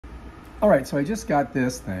All right, so I just got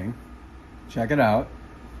this thing. Check it out.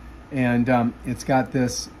 And it's got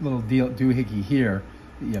this little doohickey here.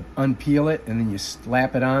 You unpeel it and then you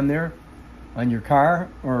slap it on there on your car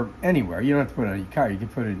or anywhere. You don't have to put it on your car. You can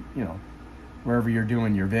put it, you know, wherever you're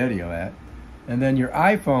doing your video at. And then your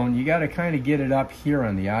iPhone, you got to kind of get it up here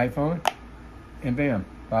on the iPhone. And bam,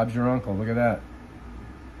 Bob's your uncle. Look at that.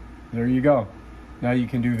 There you go. Now you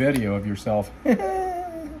can do video of yourself.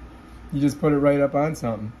 You just put it right up on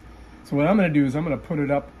something. So what I'm going to do is I'm going to put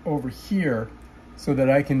it up over here so that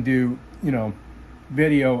I can do, you know,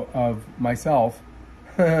 video of myself.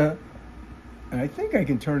 And I think I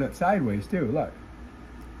can turn it sideways too. Look.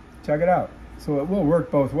 Check it out. So it will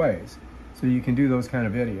work both ways. So you can do those kind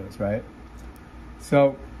of videos, right?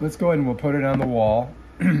 So let's go ahead and we'll put it on the wall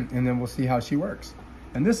and then we'll see how she works.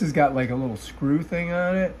 And this has got like a little screw thing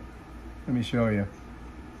on it. Let me show you.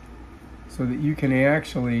 So that you can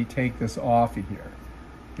actually take this off of here.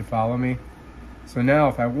 You follow me? So now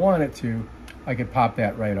if I wanted to, I could pop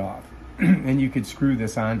that right off. And you could screw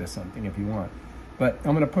this onto something if you want. But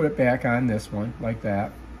I'm going to put it back on this one like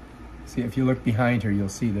that. See, if you look behind her, you'll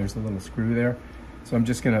see there's a little screw there. So I'm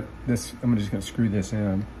just going to screw this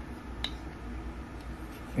in.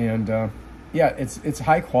 And yeah, it's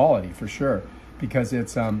high quality for sure because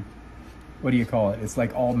it's what do you call it? It's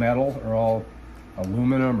like all metal or all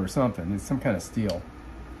aluminum or something. It's some kind of steel.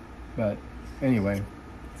 But anyway,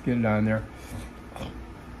 let's get it on there.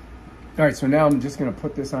 All right, so now I'm just going to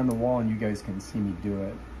put this on the wall and you guys can see me do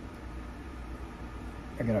it.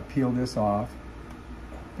 I got to peel this off.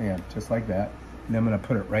 And just like that. And I'm going to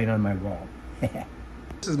put it right on my wall.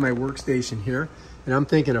 This is my workstation here. And I'm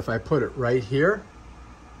thinking if I put it right here,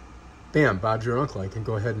 bam, Bob's your uncle. I can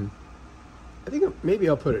go ahead and, I think maybe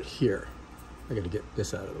I'll put it here. I got to get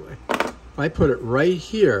this out of the way. If I put it right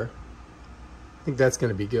here, I think that's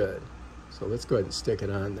going to be good. So let's go ahead and stick it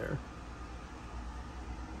on there.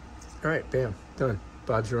 All right, bam, done.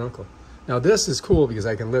 Bob's your uncle. Now this is cool because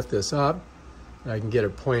I can lift this up and I can get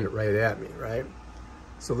it pointed right at me, right?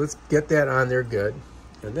 So let's get that on there good.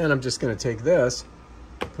 And then I'm just going to take this,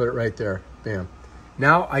 put it right there, bam.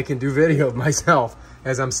 Now I can do video of myself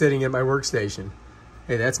as I'm sitting at my workstation.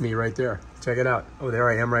 Hey, that's me right there. Check it out. Oh, there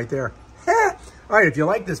I am right there. All right, if you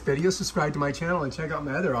like this video, subscribe to my channel and check out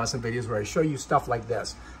my other awesome videos where I show you stuff like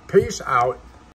this. Peace out.